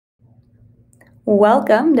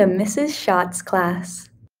Welcome to Mrs. Schott's class.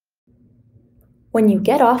 When you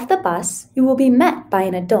get off the bus, you will be met by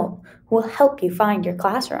an adult who will help you find your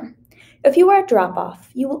classroom. If you are a drop-off,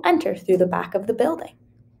 you will enter through the back of the building.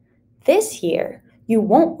 This year, you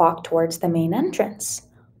won't walk towards the main entrance.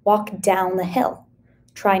 Walk down the hill.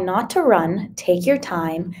 Try not to run, take your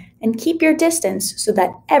time, and keep your distance so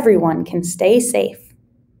that everyone can stay safe.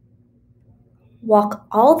 Walk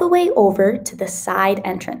all the way over to the side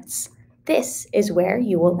entrance. This is where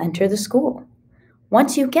you will enter the school.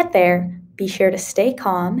 Once you get there, be sure to stay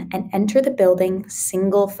calm and enter the building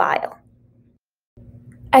single file.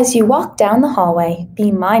 As you walk down the hallway,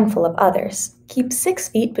 be mindful of others. Keep 6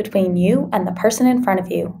 feet between you and the person in front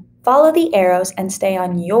of you. Follow the arrows and stay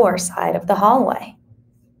on your side of the hallway.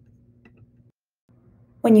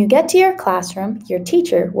 When you get to your classroom, your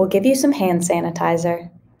teacher will give you some hand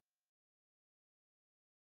sanitizer.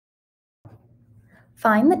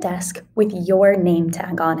 Find the desk with your name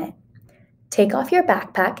tag on it. Take off your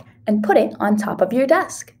backpack and put it on top of your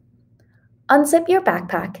desk. Unzip your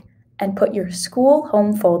backpack and put your school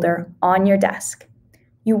home folder on your desk.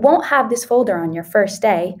 You won't have this folder on your first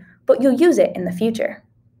day, but you'll use it in the future.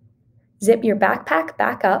 Zip your backpack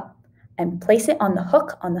back up and place it on the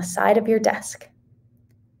hook on the side of your desk.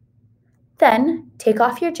 Then take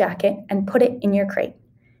off your jacket and put it in your crate.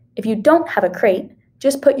 If you don't have a crate,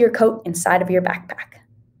 just put your coat inside of your backpack.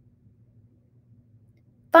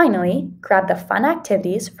 Finally, grab the fun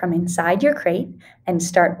activities from inside your crate and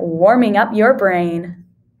start warming up your brain.